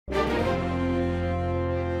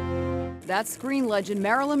that's screen legend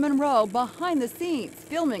Marilyn Monroe behind the scenes,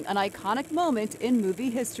 filming an iconic moment in movie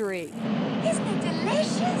history. Isn't it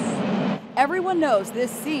delicious? Everyone knows this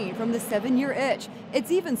scene from The 7-Year Itch.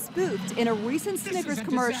 It's even spoofed in a recent Snickers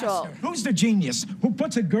commercial. Who's the genius who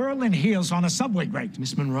puts a girl in heels on a subway grate?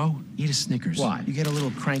 Miss Monroe, eat a Snickers. Why? You get a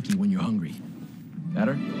little cranky when you're hungry.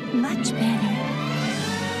 Better? Much better.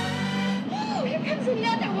 Oh, here comes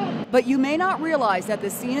another one. But you may not realize that the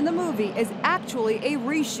scene in the movie is actually a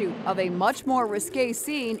reshoot of a much more risque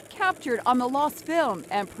scene captured on the lost film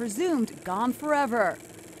and presumed gone forever.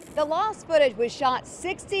 The lost footage was shot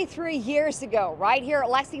 63 years ago, right here at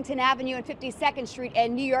Lexington Avenue and 52nd Street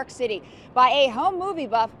in New York City, by a home movie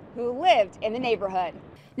buff who lived in the neighborhood.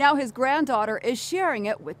 Now his granddaughter is sharing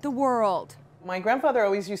it with the world. My grandfather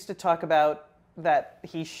always used to talk about that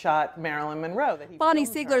he shot Marilyn Monroe. Bonnie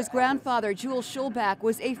Siegler's grandfather, Jules Schulbach,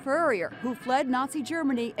 was a furrier who fled Nazi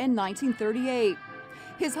Germany in 1938.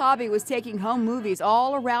 His hobby was taking home movies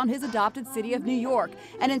all around his adopted city of New York,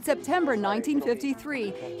 and in September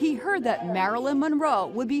 1953, he heard that Marilyn Monroe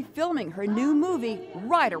would be filming her new movie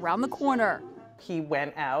right around the corner. He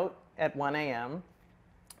went out at 1 a.m.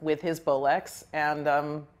 with his Bolex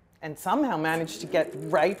and somehow managed to get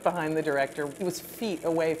right behind the director. He was feet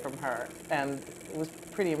away from her, and it was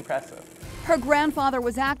pretty impressive. Her grandfather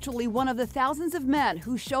was actually one of the thousands of men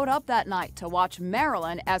who showed up that night to watch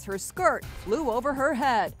Marilyn as her skirt flew over her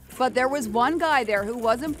head. But there was one guy there who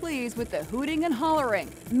wasn't pleased with the hooting and hollering.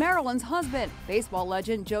 Marilyn's husband, baseball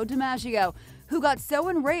legend Joe DiMaggio, who got so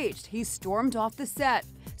enraged he stormed off the set.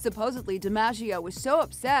 Supposedly, DiMaggio was so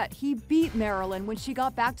upset he beat Marilyn when she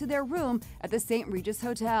got back to their room at the St. Regis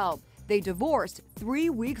Hotel. They divorced 3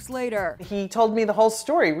 weeks later. He told me the whole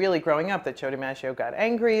story, really growing up, that Joe DiMaggio got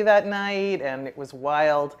angry that night and it was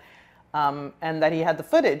wild, and that he had the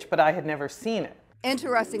footage, but I had never seen it.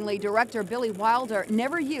 Interestingly, director Billy Wilder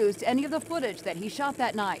never used any of the footage that he shot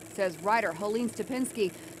that night, says writer Helene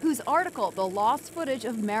Stupinski, whose article, The Lost Footage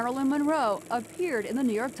of Marilyn Monroe, appeared in the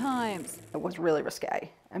New York Times. It was really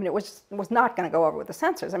risque. I mean, it was not going to go over with the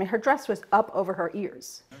censors. I mean, her dress was up over her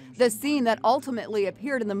ears. The scene that ultimately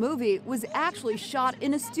appeared in the movie was actually shot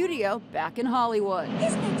in a studio back in Hollywood.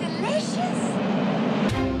 Isn't it delicious?